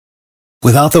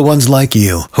Without the ones like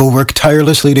you, who work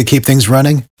tirelessly to keep things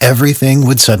running, everything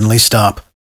would suddenly stop.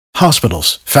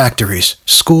 Hospitals, factories,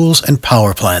 schools, and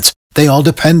power plants, they all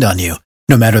depend on you.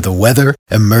 No matter the weather,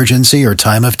 emergency, or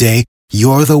time of day,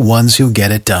 you're the ones who get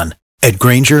it done. At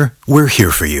Grainger, we're here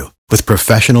for you with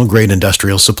professional-grade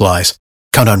industrial supplies.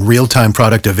 Count on real-time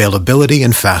product availability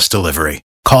and fast delivery.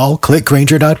 Call,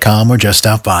 clickgrainger.com, or just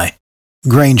stop by.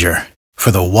 Grainger, for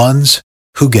the ones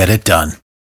who get it done.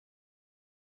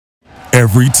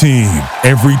 Every team,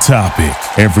 every topic,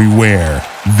 everywhere.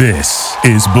 This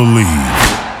is Believe.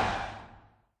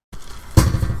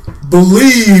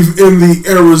 Believe in the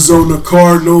Arizona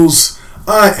Cardinals.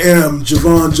 I am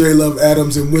Javon J. Love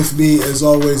Adams, and with me, as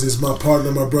always, is my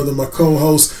partner, my brother, my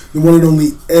co-host, the one and only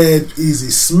Ed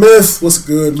Easy Smith. What's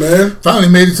good, man? Finally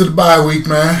made it to the bye week,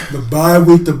 man. The bye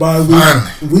week.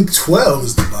 Finally. Week 12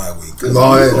 is the bye week. Good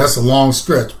Lord, that's a long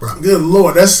stretch, bro. Good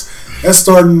Lord. That's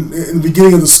starting in the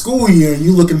beginning of the school year, and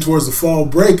you looking towards the fall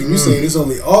break, and you saying it's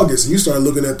only August, and you start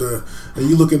looking at and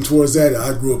you looking towards that.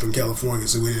 I grew up in California,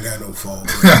 so we didn't have no fall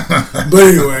break. But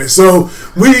anyway, so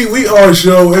we are a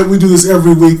show, and we do this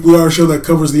every week. We are a show that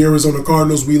covers the Arizona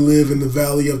Cardinals. We live in the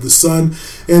Valley of the Sun,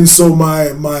 and so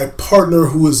my partner,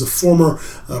 who is a former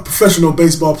professional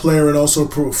baseball player and also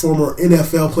former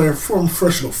NFL player, former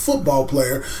professional football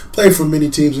player, played for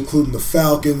many teams, including the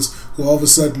Falcons, who all of a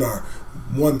sudden are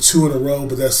 1-2 in a row,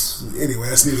 but that's neither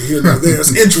here nor there.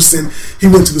 It's interesting. He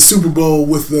went to the Super Bowl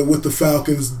with the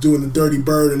Falcons, doing the Dirty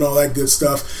Bird and all that good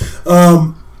stuff.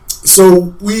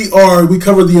 So we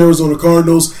cover the Arizona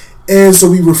Cardinals, and so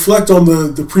we reflect on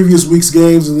the previous week's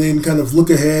games and then kind of look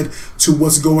ahead to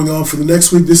what's going on for the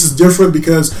next week. This is different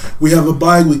because we have a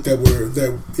bye week that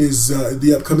is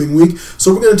the upcoming week.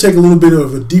 So we're going to take a little bit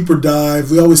of a deeper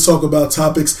dive. We always talk about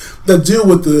topics that deal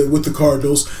with the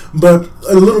Cardinals, but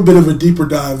a little bit of a deeper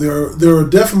dive. There are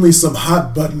definitely some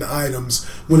hot button items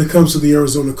when it comes to the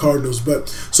Arizona Cardinals. But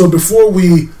so before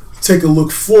we take a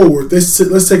look forward, let's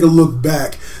take a look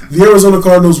back. The Arizona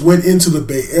Cardinals went into the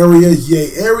Bay Area.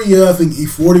 Yay Area. I think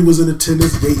E40 was in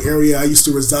attendance. Bay Area. I used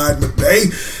to reside in the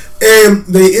Bay. And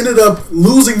they ended up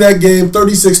losing that game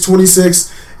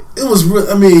 36-26. It was,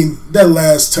 that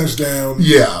last touchdown,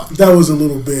 yeah, that was a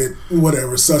little bit,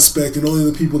 suspect. And only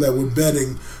the people that were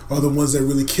betting are the ones that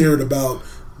really cared about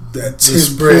that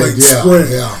 10-point spread.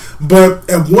 Yeah. But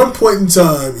at one point in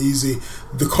time,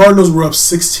 the Cardinals were up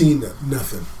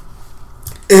 16-0.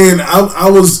 And I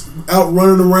was out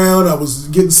running around. I was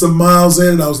getting some miles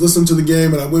in, and I was listening to the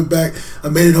game, and I went back. I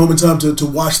made it home in time to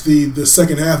watch the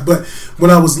second half. But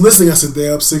when I was listening, I said,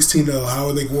 they're up 16-0. How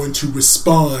are they going to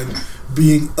respond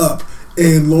being up?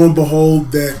 And lo and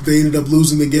behold, that they ended up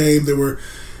losing the game.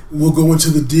 We'll go into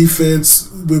the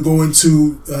defense. We'll go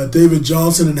into David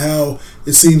Johnson and how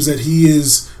it seems that he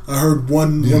is. I heard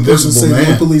one person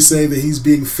locally say that he's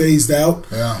being phased out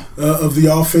of the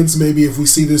offense. Maybe if we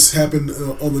see this happen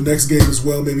on the next game as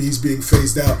well, maybe he's being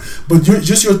phased out. But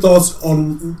just your thoughts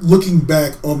on looking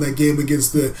back on that game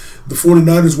against the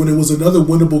 49ers when it was another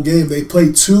winnable game. They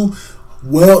played two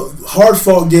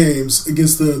hard-fought games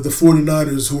against the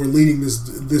 49ers, who are leading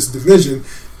this division,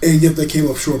 and yet they came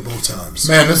up short both times.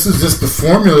 Man, this is just the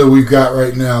formula we've got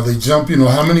right now. They jump,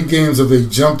 how many games have they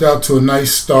jumped out to a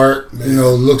nice start? Man.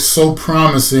 Looks so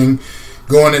promising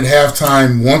going at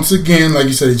halftime. Once again, like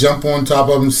you said, they jump on top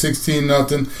of them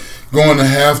 16-0, going to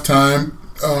halftime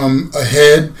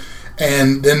ahead,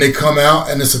 and then they come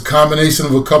out, and it's a combination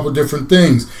of a couple different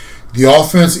things. The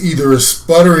offense either is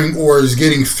sputtering or is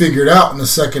getting figured out in the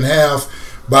second half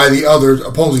by the other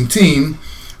opposing team,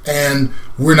 and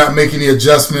we're not making the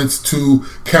adjustments to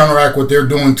counteract what they're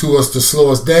doing to us to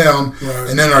slow us down. Right.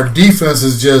 And then our defense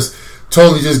is just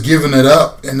totally just giving it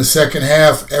up in the second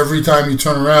half every time you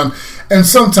turn around. And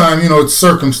sometimes, it's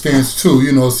circumstance too.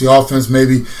 It's the offense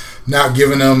maybe not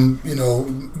giving them,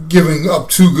 giving up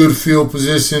too good field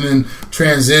position and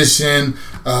transition,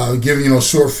 giving,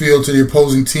 short field to the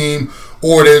opposing team,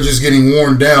 or they're just getting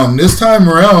worn down. This time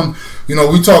around,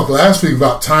 we talked last week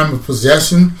about time of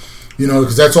possession,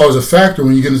 because that's always a factor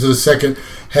when you get into the second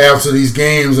halves of these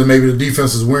games and maybe the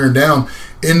defense is wearing down.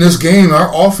 In this game,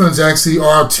 our offense actually, or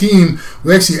our team,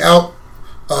 we actually out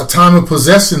time of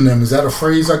possession them. Is that a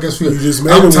phrase? I guess we just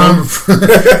made it time.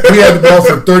 We had the ball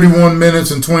for 31 minutes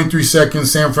and 23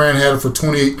 seconds. San Fran had it for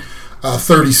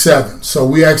 28-37. So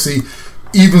we actually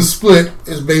even split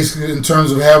is basically in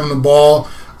terms of having the ball.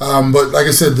 But like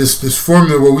I said, this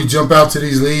formula where we jump out to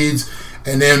these leads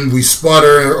and then we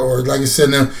sputter, or like I said,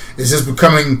 now it's just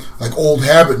becoming like old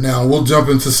habit now. We'll jump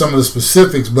into some of the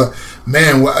specifics, but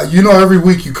man, every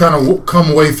week you kind of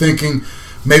come away thinking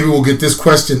maybe we'll get this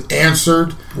question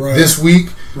answered this week.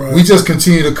 Right. We just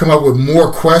continue to come up with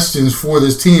more questions for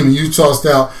this team. And you tossed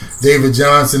out David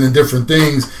Johnson and different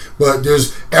things, but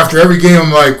after every game,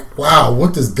 I'm like, wow,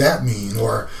 what does that mean?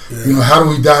 Or how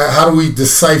do we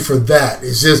decipher that?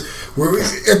 It's just we're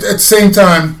at the same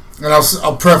time, and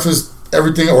I'll preface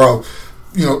everything, or I'll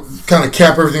kind of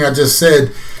cap everything I just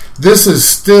said. This is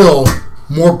still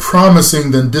more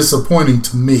promising than disappointing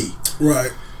to me.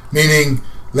 Right. Meaning,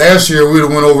 last year we'd have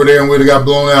went over there and we'd have got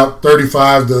blown out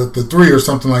 35-3 or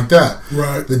something like that.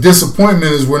 Right. The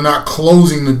disappointment is we're not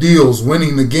closing the deals,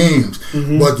 winning the games.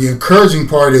 Mm-hmm. But the encouraging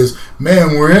part is,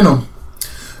 man, we're in them.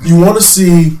 You want to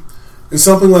see in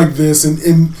something like this,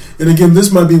 and again,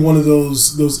 this might be one of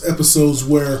those episodes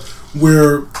where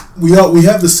we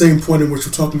have the same point in which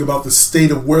we're talking about the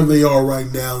state of where they are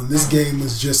right now, and this game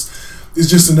is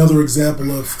just another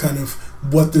example of kind of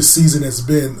what this season has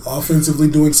been. Offensively,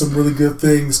 doing some really good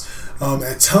things.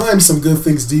 At times, some good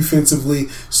things defensively.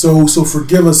 So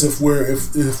forgive us if we're a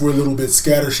little bit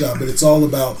scattershot, but it's all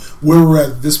about where we're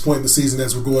at this point in the season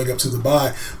as we're going up to the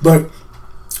bye. But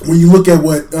when you look at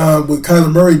what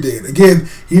Kyler Murray did, again,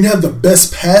 he didn't have the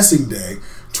best passing day.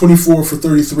 24 for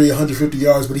 33, 150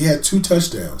 yards, but he had 2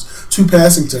 touchdowns, 2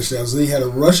 passing touchdowns, and then he had a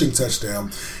rushing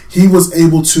touchdown. He was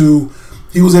able to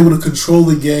control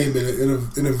the game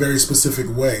in a very specific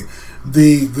way.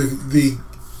 The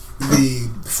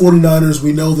 49ers,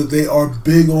 we know that they are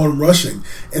big on rushing,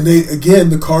 and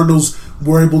the Cardinals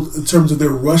were able, in terms of their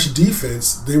rush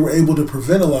defense, they were able to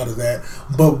prevent a lot of that.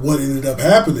 But what ended up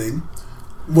happening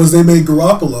was they made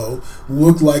Garoppolo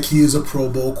look like he is a Pro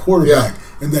Bowl quarterback,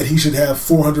 and that he should have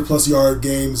 400-plus yard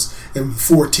games and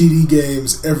 4 TD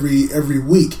games every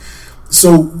week.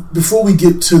 So before we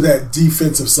get to that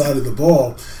defensive side of the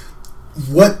ball,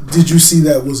 what did you see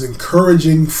that was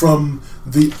encouraging from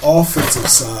the offensive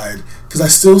side? Because I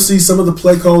still see some of the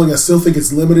play calling. I still think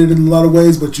it's limited in a lot of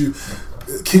ways, but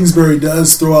Kingsbury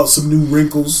does throw out some new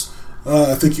wrinkles.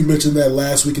 I think you mentioned that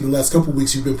last week. In the last couple of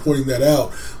weeks, you've been pointing that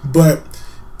out. But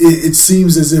it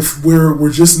seems as if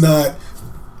we're just not.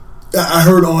 I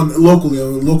heard on a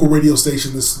local radio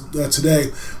station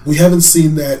today, we haven't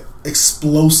seen that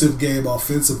explosive game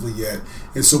offensively yet,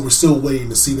 and so we're still waiting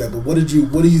to see that. But what do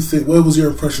you think? What was your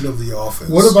impression of the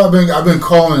offense? What have I've been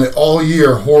calling it all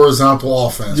year? Horizontal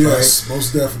offense. Yes, right?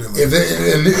 Most definitely.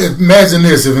 Imagine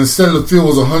this: if instead of the field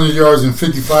was 100 yards and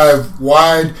 55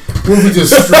 wide, what if we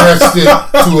just stretched it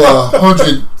to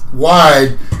 100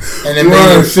 wide and then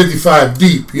made it 55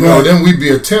 deep? Then we'd be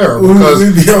a terror, because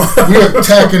we're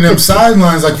attacking them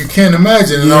sidelines like you can't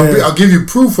imagine. And I'll give you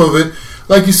proof of it.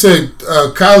 Like you said,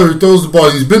 Kyler throws the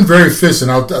ball. He's been very efficient.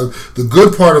 The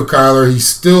good part of Kyler, he's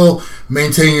still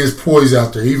maintaining his poise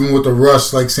out there, even with the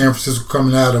rush like San Francisco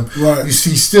coming at him. Right. You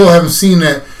still haven't seen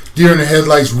that deer in the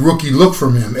headlights rookie look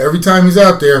from him. Every time he's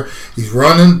out there, he's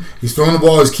running, he's throwing the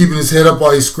ball, he's keeping his head up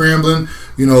while he's scrambling,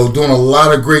 doing a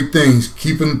lot of great things,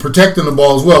 protecting the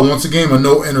ball as well. Once again, a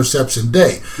no interception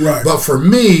day. Right. But for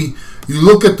me, you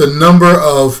look at the number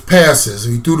of passes.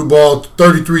 He threw the ball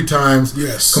 33 times,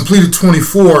 completed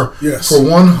 24 for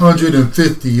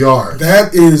 150 yards.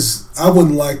 That is, I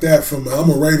wouldn't like that I'm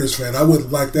a Raiders fan. I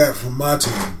wouldn't like that from my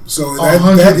team. So that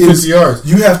 150 yards.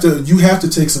 You have to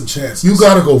take some chances. You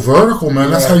got to go vertical, man.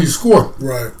 That's how you score.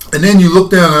 Right. And then you look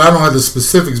down, and I don't have the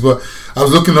specifics, but I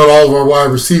was looking at all of our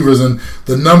wide receivers, and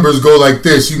the numbers go like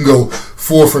this. You can go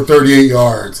 4 for 38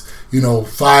 yards.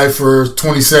 5 for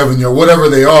 27, whatever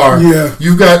they are. Yeah.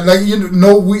 You've got,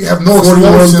 we have no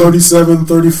 41, 37,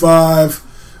 35.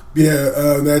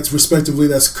 That's respectively.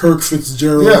 That's Kirk,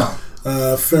 Fitzgerald,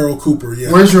 Farrell, Cooper.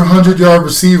 Yeah. Where's your 100-yard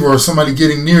receiver or somebody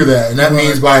getting near that? And that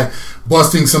means by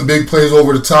busting some big plays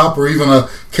over the top or even a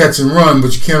catch and run,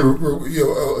 but you can't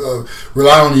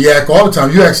rely on the yak all the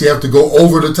time. You actually have to go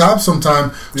over the top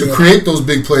sometime to create those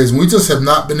big plays, and we just have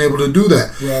not been able to do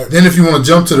that. Right. Then if you want to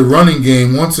jump to the running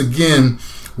game, once again,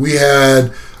 we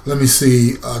had,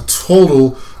 a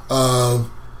total of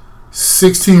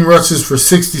 16 rushes for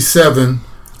 67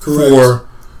 for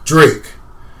Drake.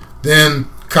 Then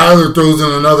Kyler throws in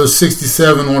another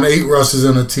 67 on 8 rushes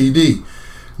and a TD.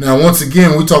 Now, once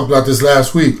again, we talked about this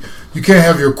last week. You can't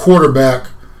have your quarterback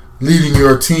leading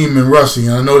your team in rushing.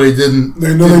 And I know they didn't.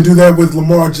 They do that with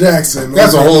Lamar Jackson.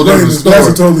 That's a whole different story. That's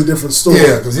a totally different story.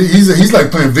 Yeah, because he's like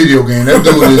playing video game. That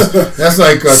dude that's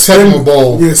like a Tecmo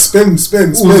Bowl. Yeah, spin.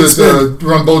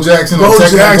 Run Bo Jackson Bo on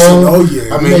Tecmo Jackson. Bowl? Oh,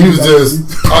 yeah. I mean, he was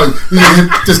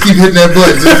just keep hitting that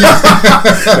button.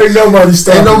 Ain't nobody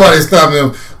stopping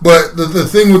him. But the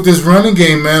thing with this running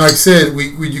game, man, like I said,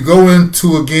 you go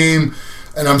into a game,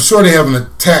 and I'm sure they have an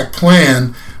attack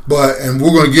plan, and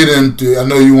we're going to get into, I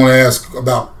know you want to ask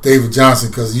about David Johnson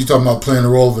because you're talking about playing the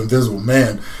role of invisible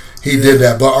man. he did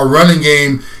that. But our running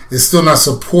game is still not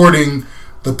supporting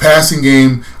the passing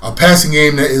game, a passing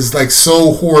game that is like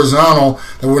so horizontal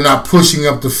that we're not pushing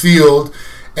up the field.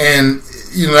 And,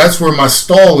 that's where my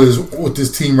stall is with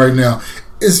this team right now.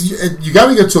 You got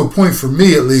to get to a point, for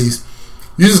me at least,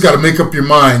 you just got to make up your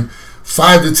mind,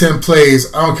 5 to 10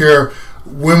 plays, I don't care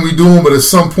when we do them, but at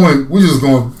some point, we're just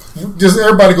going to,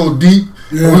 everybody go deep,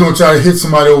 and we're going to try to hit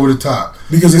somebody over the top.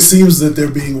 Because it seems that they're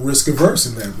being risk averse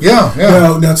in that. Yeah.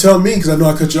 Now tell me, because I know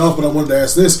I cut you off, but I wanted to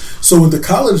ask this. So in the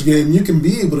college game, you can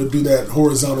be able to do that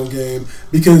horizontal game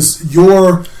because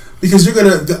you're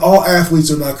all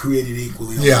athletes are not created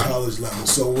equally on the college level.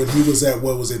 So when he was at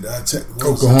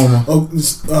Oklahoma.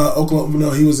 Oklahoma.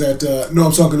 No, he was at. No,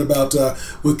 I'm talking about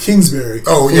with Kingsbury.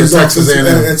 Oh yeah, Texas A&M.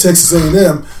 At Texas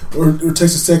A&M or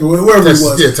Texas Tech or wherever it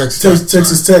was. Yeah,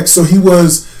 Texas Tech. So he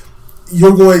was.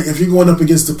 If you're going up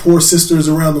against the poor sisters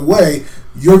around the way,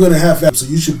 you're going to have that. So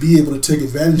you should be able to take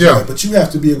advantage of that. But you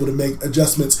have to be able to make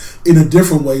adjustments in a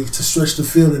different way to stretch the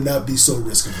field and not be so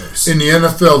risk averse. In the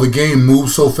NFL, the game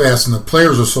moves so fast and the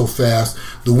players are so fast,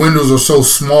 the windows are so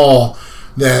small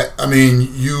that,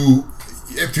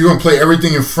 if you're going to play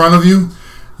everything in front of you,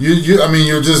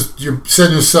 you're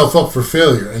setting yourself up for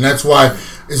failure. And that's why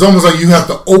it's almost like you have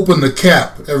to open the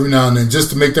cap every now and then just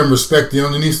to make them respect the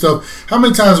underneath stuff. How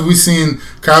many times have we seen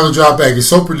Kyler drop back? He's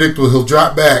so predictable. He'll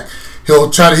drop back.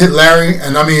 He'll try to hit Larry.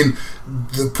 And,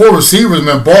 the poor receivers,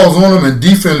 man, balls on them and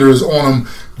defenders on them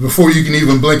before you can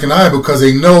even blink an eye because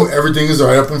they know everything is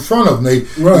right up in front of them. They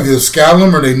either scout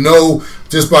them or they know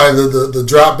just by the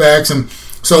drop backs. And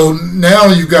so now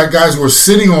you've got guys who are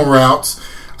sitting on routes,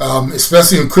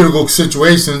 especially in critical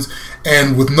situations,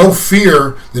 and with no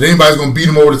fear that anybody's going to beat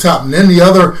them over the top. And then the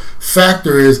other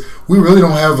factor is we really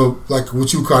don't have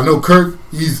what you call. I know Kurt,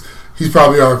 he's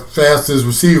probably our fastest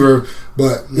receiver,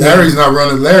 but Larry's not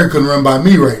running. Larry couldn't run by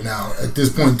me right now at this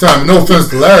point in time. No offense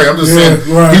to Larry, I'm just saying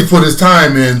he's put his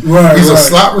time in. He's a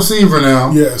slot receiver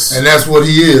now, and that's what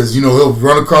he is. He'll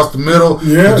run across the middle,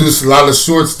 do a lot of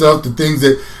short stuff, the things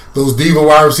that those diva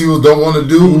wide receivers don't want to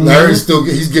do. Mm-hmm. Larry's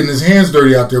he's getting his hands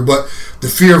dirty out there, but the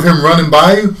fear of him running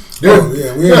by you, we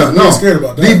ain't scared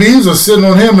about that. DBs are sitting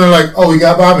on him and they're like, he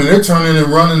got by me. And they're turning and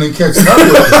running and catching up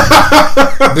with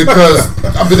him. Because,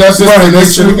 that's just the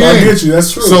nature of the game. I get you.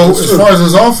 That's true. So, as far as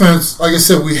his offense, like I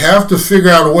said, we have to figure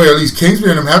out a way, at least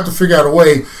Kingsbury and them have to figure out a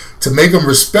way to make them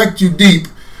respect you deep.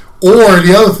 Or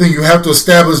the other thing, you have to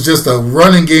establish just a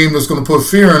running game that's going to put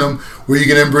fear in them where you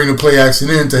can then bring the play action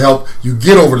in to help you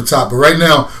get over the top. But right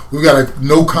now, we've got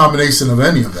no combination of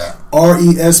any of that.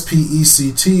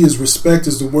 RESPECT is respect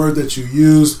is the word that you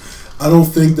used. I don't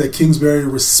think that Kingsbury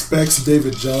respects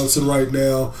David Johnson right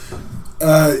now.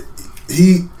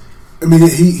 He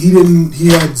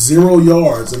had 0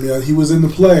 yards. He was in the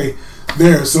play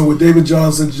there. So with David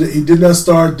Johnson, he did not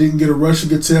start, didn't get a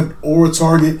rushing attempt or a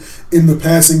target in the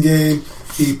passing game.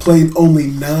 He played only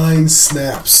 9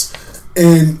 snaps.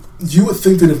 And you would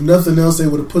think that if nothing else, they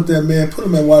would have put him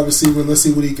at wide receiver and let's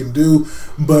see what he can do.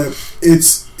 But it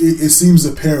seems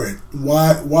apparent.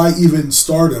 Why even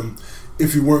start him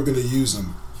if you weren't going to use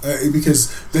him?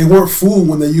 Because they weren't fooled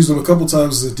when they used him a couple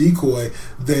times as a decoy.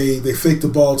 They faked the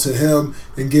ball to him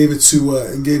and gave it to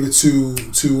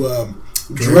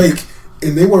Drake,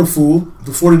 and they weren't fooled.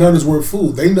 The 49ers weren't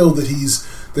fooled. They know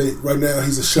that right now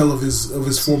he's a shell of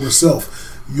his former self.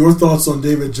 Your thoughts on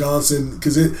David Johnson?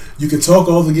 Because you can talk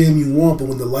all the game you want, but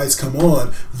when the lights come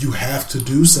on, you have to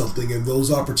do something, and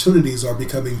those opportunities are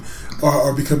becoming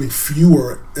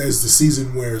fewer as the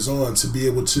season wears on to be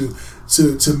able to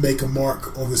make a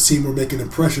mark on this team or make an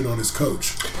impression on his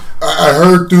coach. I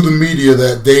heard through the media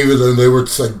that David, and they were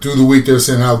like through the week they were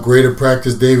saying how great a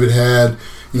practice David had,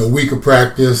 week of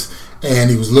practice, and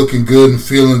he was looking good and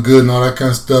feeling good and all that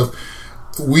kind of stuff.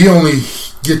 We only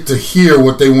get to hear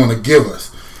what they want to give us.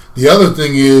 The other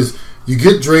thing is you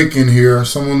get Drake in here,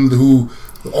 someone who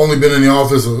only been in the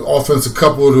offense a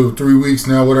couple to 3 weeks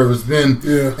now, whatever it's been,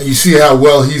 and you see how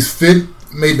well he's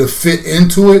made to fit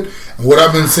into it. And what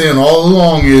I've been saying all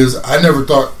along is I never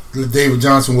thought that David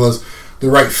Johnson was the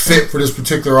right fit for this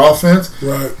particular offense.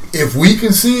 Right. If we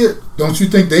can see it, don't you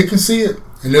think they can see it?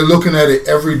 And they're looking at it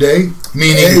every day,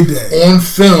 meaning on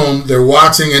film they're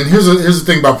watching. And here's the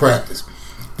thing about practice: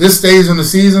 this stage in the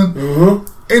season,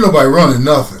 ain't nobody running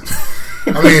nothing.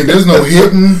 There's no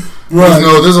hitting. Right.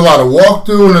 There's a lot of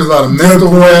walkthrough and there's a lot of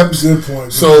mental reps. Good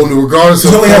point. So regardless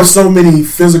you only have so many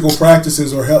physical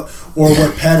practices or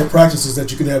what padded practices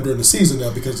that you can have during the season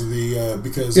now because of the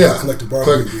collective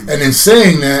bargaining agreement. And in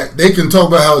saying that, they can talk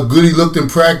about how good he looked in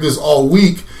practice all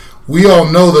week. we all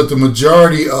know that the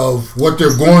majority of what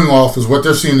they're going off is what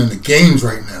they're seeing in the games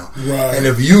right now. Right. And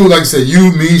if you, like I said,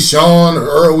 you, me, Sean, or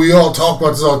Earl, we all talk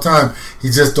about this all the time, he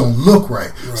just don't look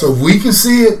right. So if we can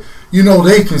see it,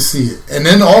 they can see it. And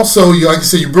then also, like I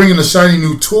said, you bring in a shiny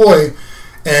new toy,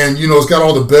 and it's got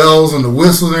all the bells and the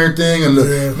whistles and everything, and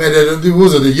what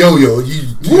was it, the yo-yo?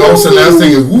 You all of a sudden that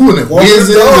thing is and it whizzes,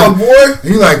 and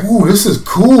you're like, ooh, this is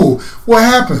cool. What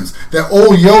happens? That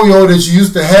old yo-yo that you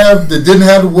used to have that didn't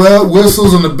have the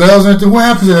whistles and the bells and everything, what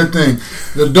happens to that thing?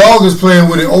 The dog is playing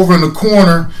with it over in the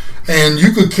corner, and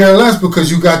you could care less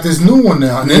because you got this new one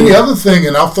now. And then the other thing,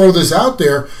 and I'll throw this out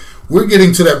there, we're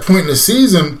getting to that point in the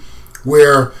season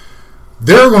where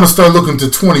they're going to start looking to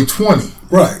 2020.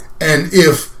 Right. And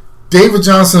if David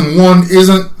Johnson, one,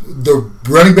 isn't the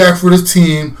running back for this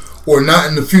team or not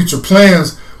in the future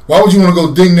plans, why would you want to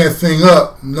go ding that thing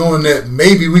up knowing that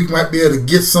maybe we might be able to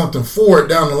get something for it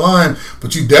down the line,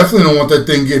 but you definitely don't want that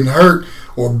thing getting hurt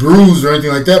or bruised or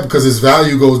anything like that because its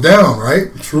value goes down,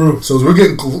 right? True. So as we're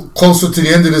getting closer to the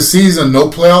end of the season, no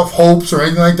playoff hopes or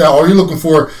anything like that. All you're looking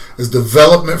for is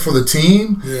development for the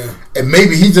team. Yeah. And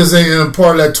maybe he just ain't in a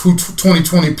part of that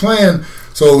 2020 plan.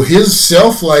 So his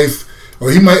shelf life,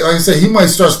 or he might, like I said, he might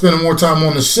start spending more time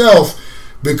on the shelf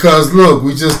because, look,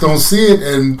 we just don't see it,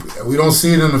 and we don't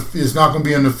see it it's not going to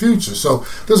be in the future. So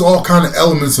there's all kind of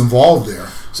elements involved there.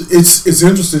 So it's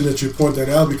interesting that you point that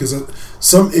out because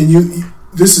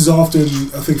this is often,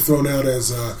 I think, thrown out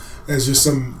as just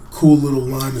some cool little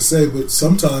line to say, but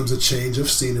sometimes a change of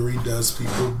scenery does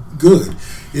people good.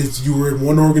 If you were in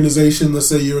one organization, let's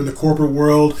say you're in the corporate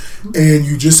world, and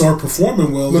you just aren't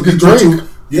performing well. Look at Drake.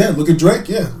 Look at Drake,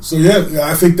 So,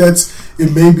 I think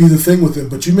it may be the thing with him.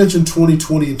 But you mentioned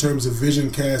 2020 in terms of vision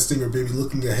casting or maybe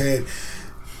looking ahead.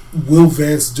 Will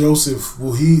Vance Joseph,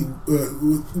 will he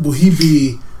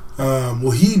be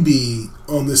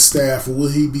on this staff, or will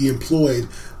he be employed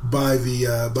by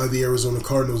the Arizona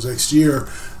Cardinals next year?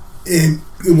 And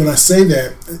when I say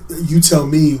that, you tell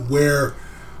me where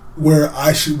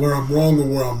I'm wrong or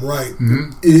where I'm right.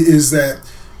 Mm-hmm. Is that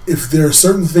if there are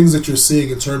certain things that you're seeing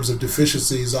in terms of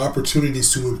deficiencies,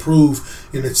 opportunities to improve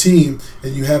in a team,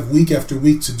 and you have week after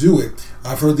week to do it,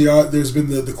 I've heard there's been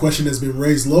the question has been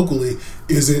raised locally: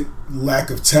 is it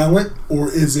lack of talent,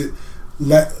 or is it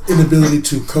inability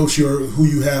to coach who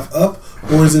you have up,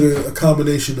 or is it a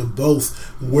combination of both?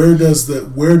 Where does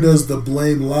the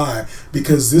blame lie?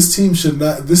 Because this team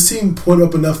put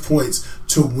up enough points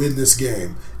to win this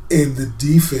game, and the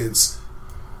defense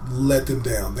let them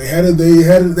down. They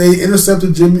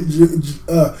intercepted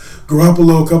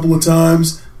Garoppolo a couple of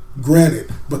times,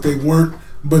 granted, but they weren't.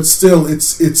 But still,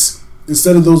 it's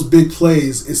instead of those big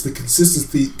plays, it's the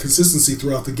consistency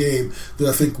throughout the game that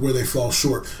I think where they fall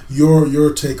short.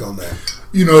 Your take on that?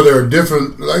 There are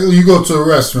different. Like you go to a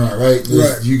restaurant, right?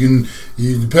 Right.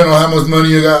 You depend on how much money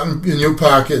you got in your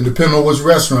pocket, and depending on which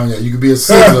restaurant you're at. You could be a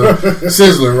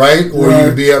Sizzler, right? Or you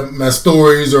could be at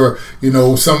Mastori's, or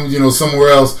somewhere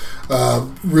else,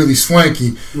 really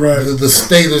swanky. Right. The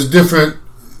steak, there's different,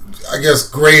 I guess,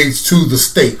 grades to the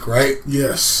steak, right?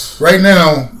 Yes. Right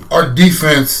now, our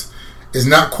defense is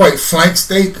not quite flank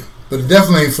steak, but it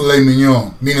definitely ain't filet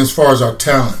mignon. Meaning, as far as our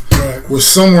talent. Right. We're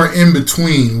somewhere in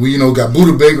between. We, got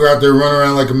Buda Baker out there running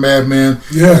around like a madman.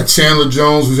 Yeah. Got Chandler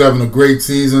Jones, who's having a great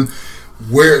season.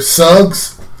 Where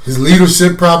Suggs, his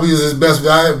leadership probably is his best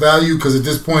value because at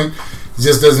this point, he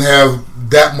just doesn't have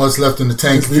that much left in the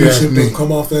tank. His leadership don't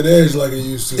come off that edge like it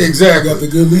used to. Exactly. You got the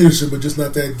good leadership, but just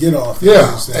not that get off.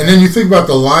 Yeah. And then you think about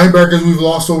the linebackers we've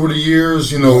lost over the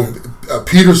years.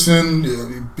 Peterson,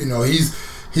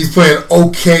 he's playing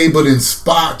okay, but in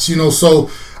spots. So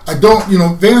I don't.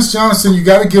 Vance Johnson, you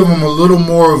got to give him a little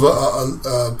more of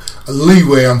a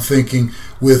leeway. I'm thinking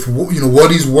with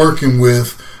what he's working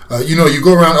with. You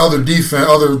go around other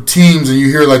teams, and you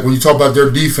hear, like, when you talk about their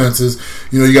defenses,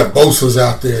 you got Bosa's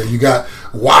out there, you got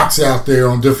Watts out there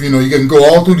on different, you can go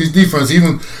all through these defenses.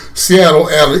 Even Seattle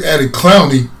added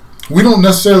Clowney. We don't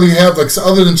necessarily have, like,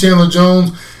 other than Chandler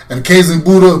Jones and occasionally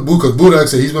because Buda,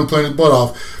 actually, he's been playing his butt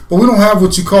off, but we don't have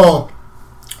what you call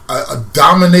a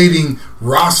dominating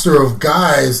roster of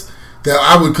guys that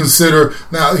I would consider.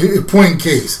 Now, point in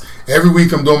case, every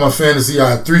week I'm doing my fantasy.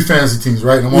 I have 3 fantasy teams,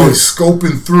 right? And I'm always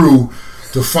scoping through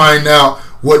to find out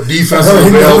what defense is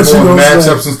available and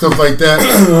matchups and stuff like that.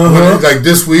 Like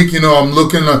this week, I'm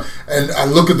looking and I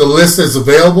look at the list that's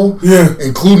available,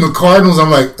 including the Cardinals. I'm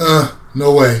like,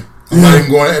 no way. I'm not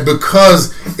even going,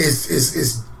 because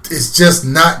it's just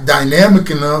not dynamic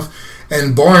enough.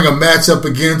 And barring a matchup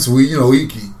against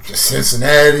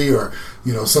Cincinnati or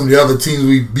some of the other teams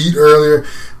we beat earlier,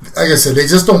 like I said, they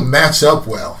just don't match up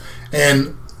well.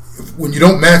 And when you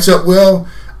don't match up well,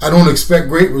 I don't expect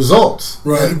great results.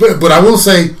 Right. But I will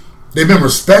say they've been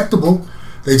respectable.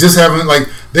 They just haven't, like,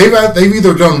 they've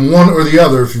either done one or the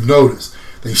other, if you've noticed.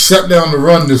 They shut down the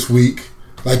run this week.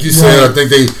 Like you said, I think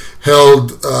they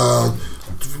held,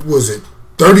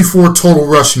 34 total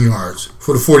rushing yards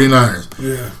for the 49ers.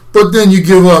 Yeah. But then you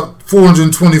give up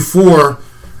 424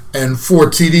 and 4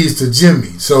 TDs to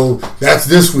Jimmy. So that's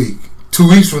this week. 2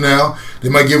 weeks from now, they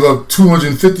might give up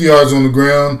 250 yards on the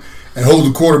ground and hold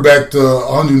the quarterback to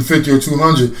 150 or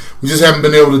 200. We just haven't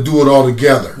been able to do it all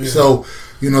together. Yeah. So,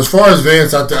 as far as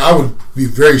Vance out there, I would be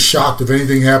very shocked if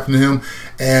anything happened to him.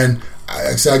 And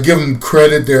I give them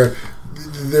credit. They're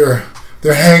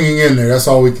hanging in there. That's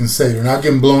all we can say. They're not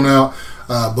getting blown out,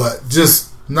 but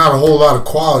just not a whole lot of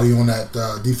quality on that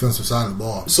defensive side of the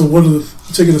ball. So,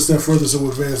 taking a step further, so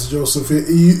with Vance Joseph,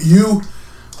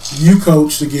 you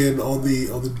coached again on the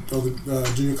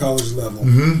junior college level,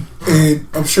 and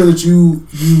I'm sure that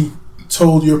you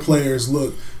told your players,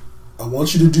 look, I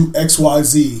want you to do X, Y,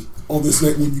 Z on this.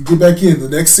 When you get back in the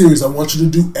next series, I want you to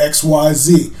do X, Y,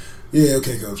 Z. Yeah,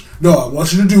 okay, coach. No, I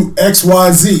want you to do X,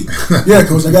 Y, Z. Yeah,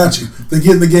 coach, I got you. They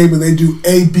get in the game and they do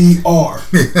A, B, R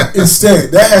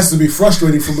instead. That has to be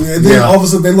frustrating for me. And then all of a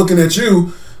sudden they're looking at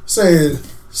you saying,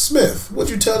 Smith,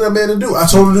 what'd you tell that man to do? I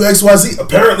told him to do X, Y, Z.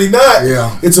 Apparently not.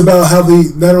 Yeah. It's about how they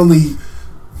not only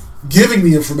giving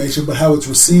the information, but how it's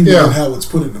received and how it's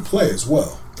put into play as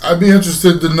well. I'd be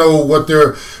interested to know what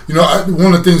they're,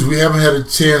 one of the things we haven't had a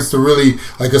chance to really,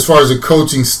 like as far as the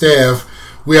coaching staff,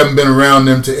 we haven't been around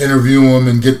them to interview them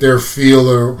and get their feel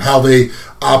or how they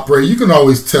operate. You can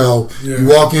always tell. Yeah. You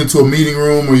walk into a meeting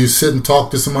room or you sit and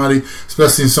talk to somebody,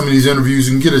 especially in some of these interviews,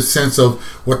 you can get a sense of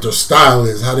what their style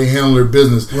is, how they handle their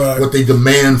business, what they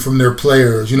demand from their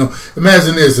players.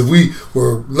 Imagine this, if we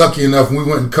were lucky enough and we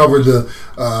went and covered the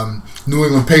New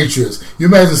England Patriots. You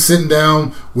imagine sitting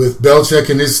down with Belichick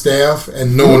and his staff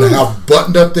and knowing how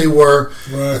buttoned up they were,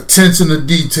 attention to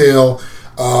detail.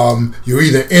 You're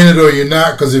either in it or you're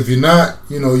not, because if you're not,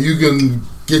 you can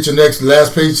get your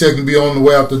last paycheck and be on the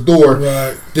way out the door.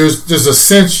 Right. There's a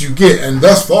sense you get, and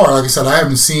thus far, like I said, I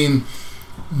haven't seen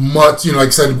much. Like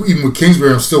I said, even with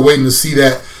Kingsbury, I'm still waiting to see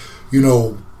that,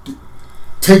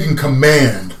 taking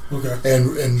command. Okay.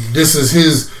 And this is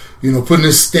his, putting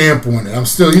his stamp on it. I'm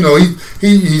still,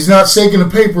 he's not shaking the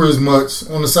paper as much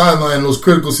on the sideline in those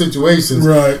critical situations.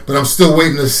 Right. But I'm still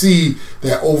waiting to see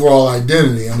that overall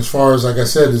identity. And as far as, like I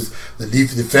said, is the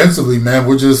defensively, man,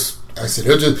 they're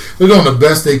doing the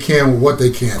best they can with what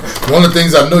they can. One of the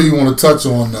things I know you want to touch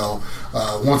on, though,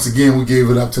 once again, we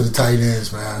gave it up to the tight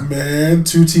ends, man. Man,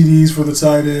 2 TDs for the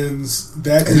tight ends.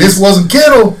 This wasn't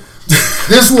Kittle.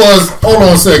 This was, hold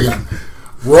on a second,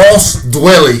 Ross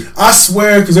Dwelley. I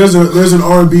swear, because there's an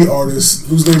R&B artist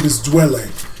whose name is Dwelle.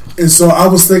 And so I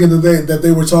was thinking that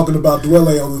they were talking about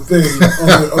Dwelle on the thing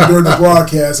during the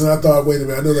broadcast, and I thought, wait a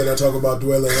minute, I know they're not talking about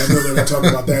Dwelle. I know they're not talking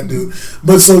about that dude.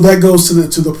 But so that goes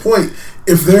to the point.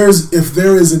 If there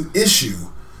is an issue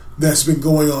that's been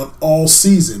going on all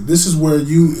season, this is where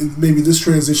maybe this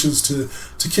transitions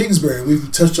to Kingsbury.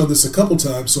 We've touched on this a couple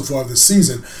times so far this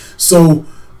season. So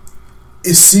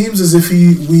it seems as if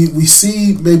we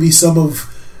see maybe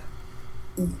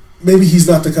he's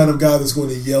not the kind of guy that's going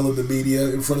to yell in the media,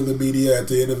 in front of the media at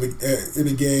the end of in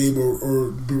a game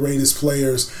or berate his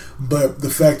players. But the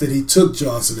fact that he took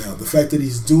Johnson out, the fact that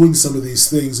he's doing some of these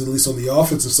things, at least on the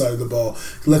offensive side of the ball,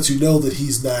 lets you know that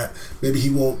he's not, maybe he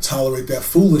won't tolerate that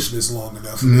foolishness long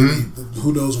enough. Mm-hmm. Maybe,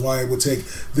 who knows why it would take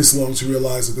this long to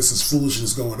realize that this is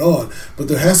foolishness going on. But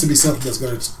there has to be something that's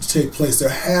going to take place. There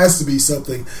has to be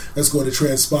something that's going to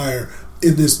transpire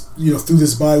in this, through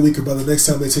this bye week, or by the next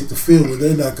time they take the field, where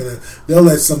they'll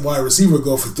let some wide receiver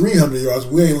go for 300 yards.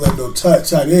 We ain't letting no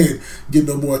tight end get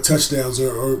no more touchdowns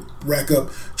or rack up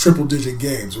triple-digit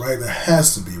games, right? There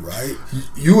has to be, right?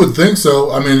 You would think so.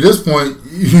 I mean, at this point,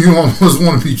 you almost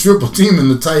want to be triple-teaming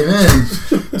the tight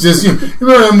end. Just, you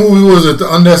remember that movie, was it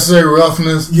The Unnecessary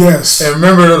Roughness? Yes. And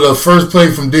remember the first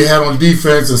play from they had on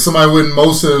defense, and somebody went and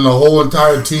motioned in the whole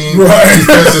entire team. Right.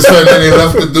 Defense and then they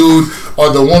left the dude,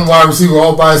 or the one wide receiver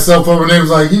all by himself over, and he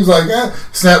was like,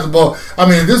 snap the ball. I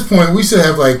mean, at this point, we should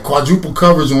have like quadruple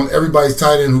coverage on everybody's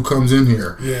tight end who comes in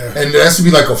here. Yeah. And that should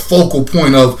be like a focal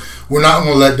point of, we're not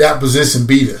going to let that position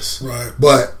beat us. Right.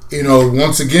 But,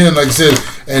 once again, like I said,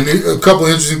 and a couple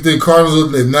of interesting things,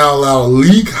 Cardinals, they've now allowed a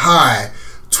league high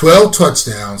 12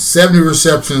 touchdowns, 70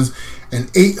 receptions, and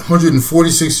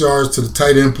 846 yards to the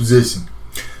tight end position.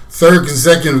 Third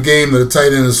consecutive game that a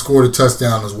tight end has scored a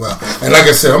touchdown as well. And like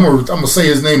I said, I'm gonna say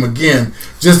his name again,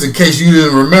 just in case you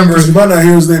didn't remember. Because you might not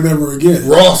hear his name ever again.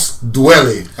 Ross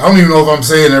Dwelley. I don't even know if I'm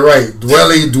saying it right.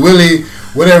 Dwelley,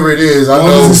 whatever it is. I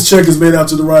know this check is made out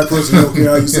to the right person. I don't care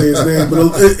how you say his name.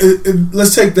 But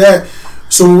let's take that.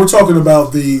 So when we're talking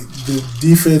about the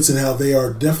defense and how they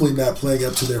are definitely not playing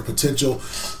up to their potential,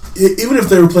 even if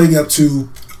they were playing up to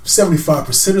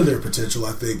 75% of their potential,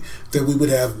 I think that we would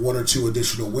have one or two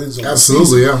additional wins on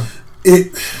absolutely,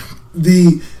 the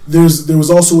season. There was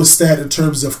also a stat in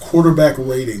terms of quarterback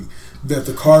rating that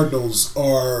the Cardinals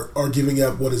are giving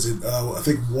up. What is it? I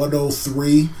think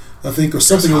 103. I think, or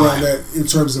something around that in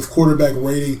terms of quarterback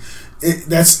rating.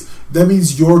 That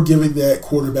means you're giving that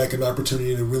quarterback an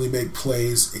opportunity to really make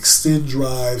plays, extend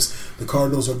drives. The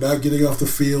Cardinals are not getting off the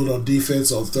field on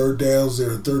defense on third downs.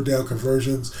 Their third down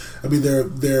conversions. I mean,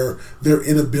 their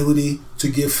inability to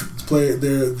give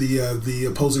the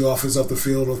opposing offense off the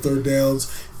field on third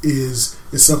downs is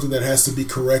something that has to be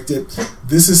corrected.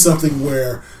 This is something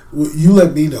where you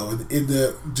let me know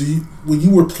when you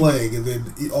were playing, and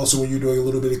then also when you're doing a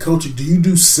little bit of coaching, do you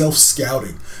do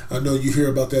self-scouting? I know you hear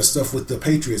about that stuff with the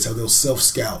Patriots, how they'll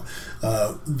self-scout.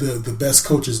 The best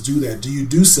coaches do that. Do you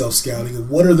do self-scouting, and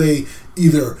what are they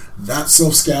either not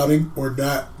self-scouting or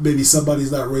not? Maybe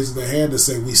somebody's not raising their hand to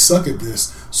say we suck at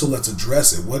this, so let's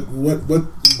address it. What?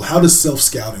 How does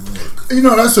self-scouting work?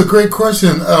 That's a great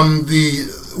question.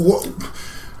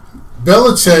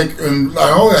 Belichick, and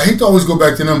I hate to always go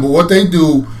back to them, but what they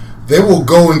do, they will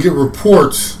go and get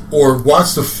reports or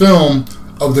watch the film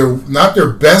of not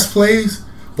their best plays,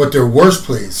 but their worst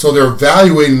plays. So they're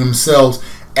evaluating themselves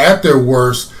at their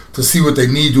worst to see what they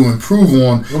need to improve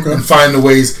on and find the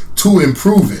ways to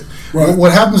improve it. Right.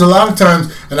 What happens a lot of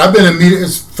times, and I've been in meetings,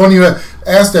 it's funny you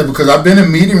ask that because I've been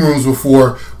in meeting rooms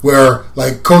before where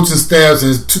like coaching staffs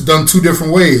has done two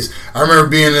different ways. I remember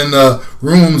being in the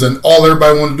rooms and all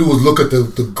everybody wanted to do was look at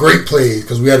the great plays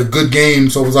because we had a good game.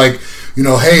 So it was like,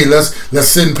 hey, let's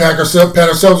sit and pat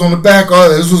ourselves on the back. Oh,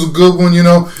 this was a good one,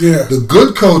 Yeah. The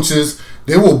good coaches,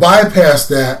 they will bypass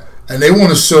that and they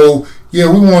want to show, we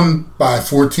won by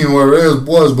 14 or whatever it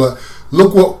was, but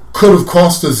look what could have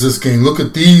cost us this game. Look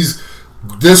at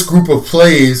this group of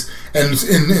plays, and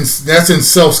that's in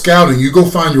self-scouting. You go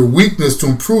find your weakness to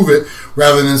improve it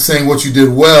rather than saying what you did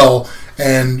well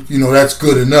and, that's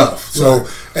good enough. So,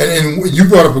 and you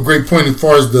brought up a great point as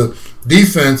far as the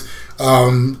defense.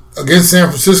 Against San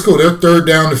Francisco, their third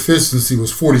down efficiency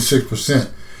was 46%.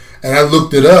 And I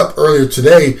looked it up earlier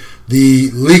today.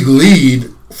 The league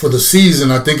lead for the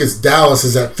season, I think it's Dallas,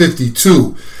 is at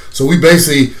 52. So we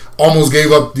basically almost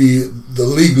gave up the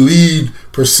league lead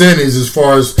percentage as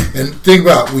far as, and think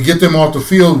about it, we get them off the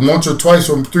field once or twice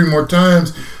or three more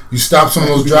times, you stop some of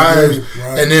those drives,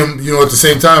 and then, at the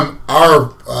same time,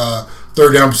 our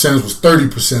third down percentage was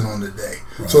 30% on the day.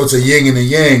 Right. So it's a yin and a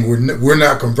yang. We're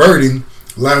not converting,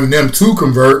 allowing them to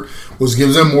convert, which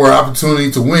gives them more opportunity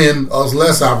to win, us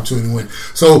less opportunity to win.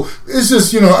 So it's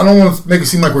just, I don't want to make it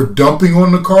seem like we're dumping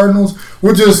on the Cardinals.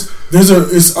 We're just...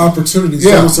 It's opportunities.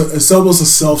 Yeah. It's almost a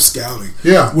self-scouting.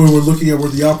 Yeah. Where we're looking at where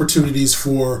the opportunities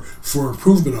for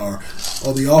improvement are.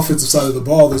 On the offensive side of the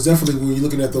ball, there's definitely, when you're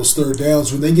looking at those third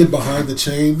downs, when they get behind the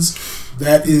chains,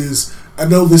 that is... I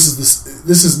know this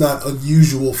is not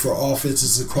unusual for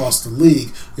offenses across the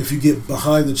league. If you get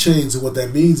behind the chains, and what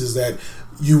that means is that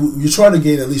you're trying to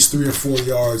gain at least 3 or 4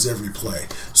 yards every play.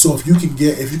 So if you can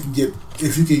get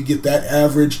that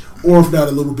average, or if not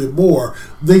a little bit more,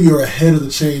 then you're ahead of the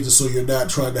chains, and so you're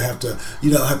not trying to have to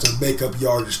make up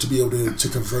yardage to be able to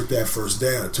convert that first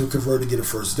down, to convert and get a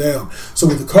first down. So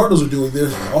what the Cardinals are doing,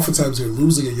 oftentimes they're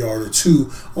losing a yard or two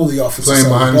on the offensive side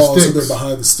of the ball, so they're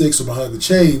behind the sticks or behind the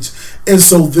chains, and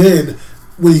so then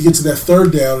when you get to that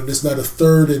third down and it's not a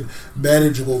third and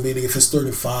manageable, meaning if it's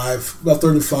 35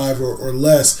 or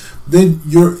less, then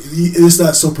it's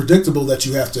not so predictable that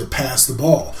you have to pass the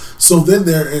ball. So then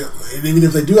and even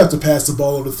if they do have to pass the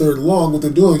ball on the third and long, what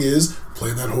they're doing is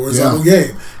playing that horizontal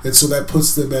game, and so that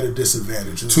puts them at a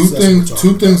disadvantage. Two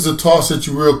things to toss at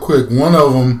you real quick. One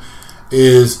of them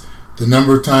is the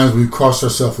number of times we've crossed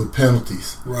ourselves with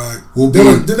penalties. Right.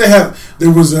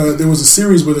 There was a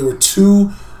series where there were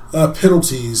 2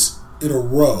 penalties in a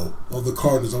row of the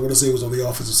Cardinals. I want to say it was on the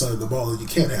offensive side of the ball, and you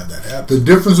can't have that happen. The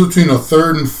difference between a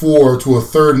 3rd and 4 to a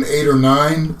 3rd and 8 or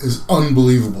 9 is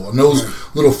unbelievable. And those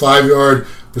little 5-yard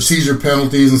procedure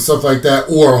penalties and stuff like that,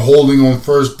 or holding on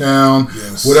first down,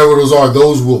 whatever those are,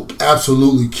 those will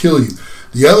absolutely kill you.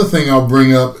 The other thing I'll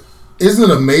bring up, isn't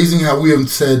it amazing how we have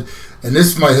said, and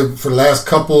this might have for the last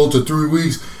couple to 3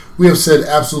 weeks, we have said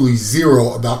absolutely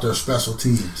zero about their special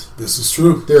teams. This is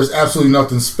true. There's absolutely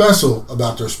nothing special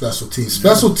about their special teams.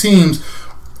 Special teams,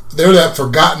 they're that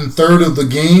forgotten third of the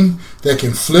game that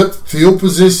can flip field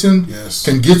position,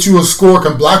 can get you a score,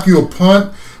 can block you a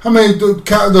punt. How many,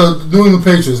 the New England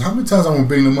Patriots, how many times I'm going to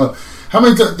bring them up? How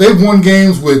many they've won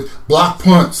games with block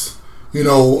punts. You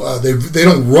know, they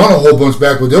don't run a whole bunch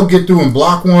back, but they'll get through and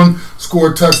block one,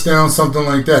 score a touchdown, something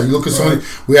like that. You look at somebody.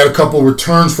 We had a couple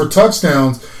returns for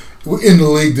touchdowns in the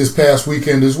league this past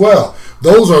weekend as well.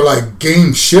 Those are like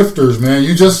game shifters, man.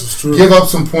 You just give up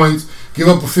some points, give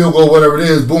up a field goal, whatever it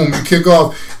is, boom, you kick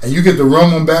off, and you get to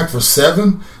run one back for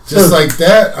 7, just like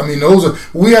that. I mean, those are,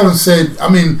 we haven't said, I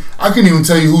mean, I can't even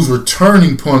tell you who's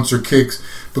returning punts or kicks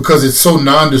because it's so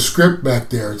nondescript back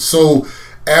there. It's so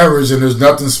average, and there's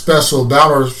nothing special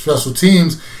about our special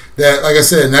teams that, like I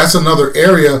said, and that's another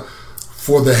area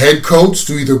for the head coach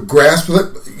to either grasp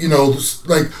it, you know,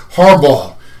 like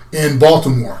Harbaugh in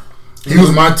Baltimore. He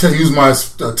was our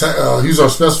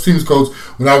special teams coach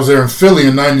when I was there in Philly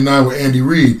in '99 with Andy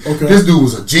Reid. Okay. This dude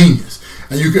was a genius,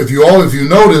 and if you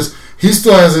notice, he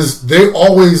still has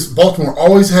Baltimore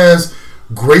always has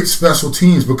great special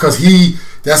teams because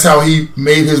that's how he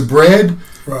made his bread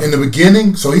in the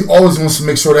beginning. So he always wants to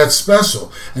make sure that's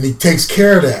special, and he takes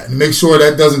care of that and make sure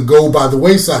that doesn't go by the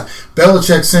wayside.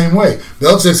 Belichick, same way.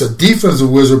 Belichick's a defensive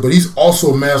wizard, but he's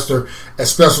also a master at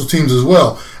special teams as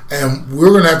well. And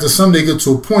we're going to have to someday get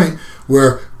to a point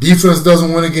where defense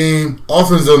doesn't win a game,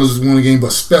 offense doesn't win a game,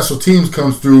 but special teams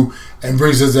comes through and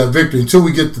brings us that victory. Until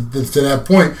we get to that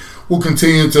point, we'll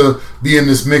continue to be in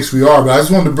this mix we are. But I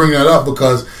just wanted to bring that up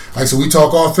because, like I said, we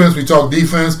talk offense, we talk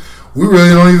defense. We really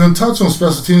don't even touch on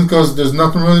special teams because there's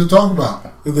nothing really to talk about.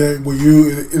 And then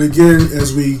and again,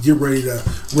 as we get ready to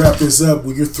wrap this up,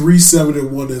 when you're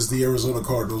 3-7-1 as the Arizona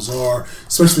Cardinals are,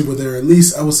 especially when they're at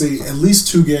least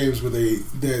 2 games where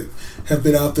that have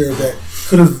been out there that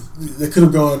could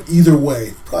have gone either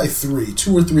way. Probably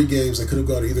 2 or 3 games that could have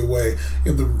gone either way,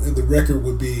 and the record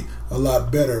would be a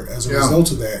lot better as a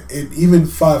result of that. And even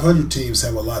 500 teams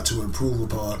have a lot to improve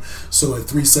upon. So at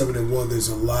 3-7-1, there's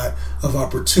a lot of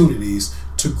opportunities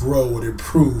to grow and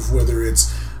improve, whether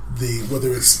it's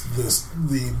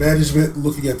the management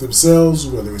looking at themselves,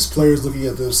 whether it's players looking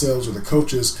at themselves, or the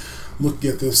coaches looking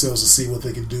at themselves to see what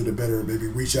they can do to better maybe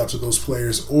reach out to those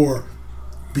players or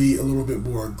be a little bit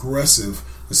more aggressive,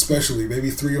 especially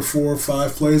maybe 3 or 4 or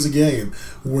 5 plays a game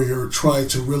where you're trying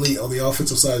to really, on the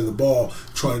offensive side of the ball,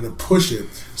 trying to push it.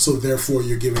 So therefore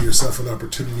you're giving yourself an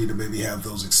opportunity to maybe have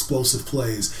those explosive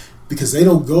plays because they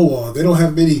don't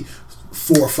have many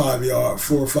 4 or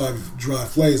 5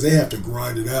 drive plays. They have to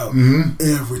grind it out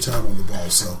every time on the ball.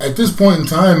 So at this point in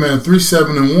time, man,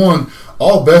 3-7-1,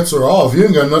 all bets are off. You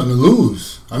ain't got nothing to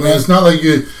lose. I mean, it's not like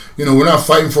we're not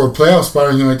fighting for a playoff spot or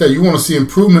anything like that. You want to see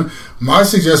improvement. My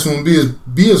suggestion would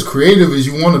be as creative as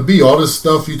you want to be. All this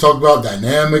stuff you talked about,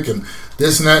 dynamic and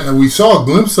this and that, and we saw a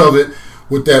glimpse of it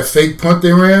with that fake punt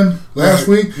they ran last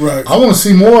week. Right. I want to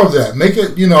see more of that. Make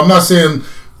it. I'm not saying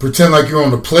pretend like you're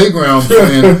on the playground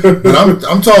playing, but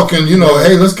I'm talking,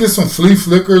 hey, let's get some flea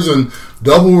flickers and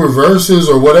double reverses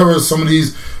or whatever, some of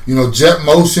these, jet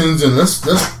motions, and let's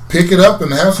pick it up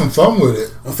and have some fun with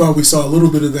it. I thought we saw a little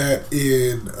bit of that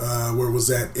in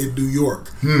in New York.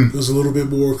 There was a little bit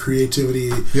more creativity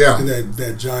in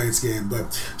that Giants game.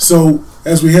 But so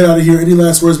as we head out of here, any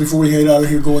last words before we head out of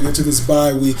here going into this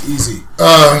bye week? Easy.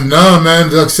 No,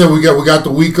 man. Like I said, we got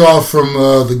the week off from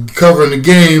the covering the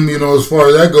game. As far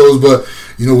as that goes, but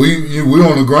we're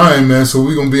on the grind, man. So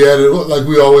we're gonna be at it like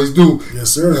we always do.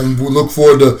 Yes, sir. And we look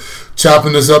forward to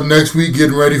chopping this up next week,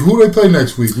 getting ready. Who do they play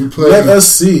next week? Let us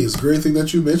see. It's a great thing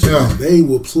that you mentioned. Yeah. They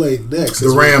will play next. The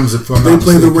Rams, if I'm not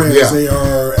mistaken. They play the Rams. Yeah. They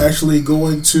are actually they're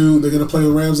going to play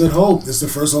the Rams at home. It's their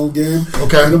first home game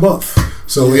in a month.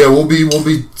 So we'll be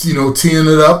teeing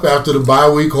it up after the bye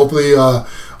week. Hopefully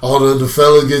all the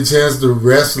fellas get a chance to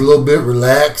rest a little bit,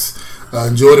 relax,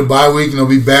 enjoy the bye week, and they'll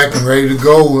be back and ready to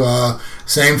go.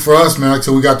 Same for us, man. Like I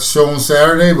said, we got the show on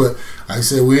Saturday, but like I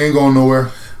said, we ain't going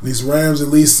nowhere. These Rams, at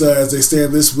least as they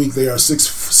stand this week, they are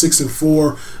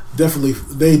 6-4.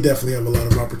 They definitely have a lot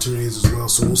of opportunities as well.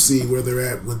 So we'll see where they're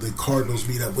at when the Cardinals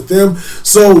meet up with them.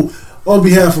 So on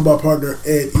behalf of my partner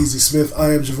Ed Easy Smith,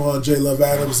 I am Javon J. Love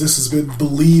Adams. This has been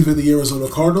Believe in the Arizona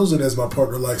Cardinals, and as my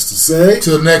partner likes to say,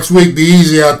 till next week, be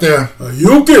easy out there.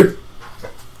 You can.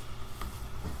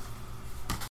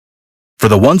 For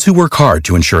the ones who work hard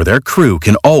to ensure their crew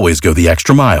can always go the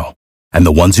extra mile, and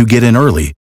the ones who get in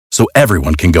early so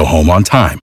everyone can go home on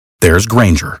time, there's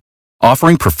Grainger,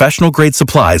 offering professional-grade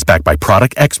supplies backed by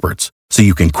product experts so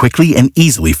you can quickly and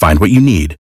easily find what you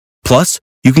need. Plus,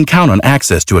 you can count on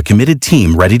access to a committed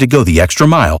team ready to go the extra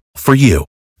mile for you.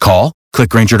 Call, click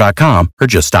Grainger.com, or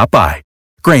just stop by.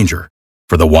 Grainger,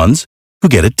 for the ones who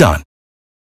get it done.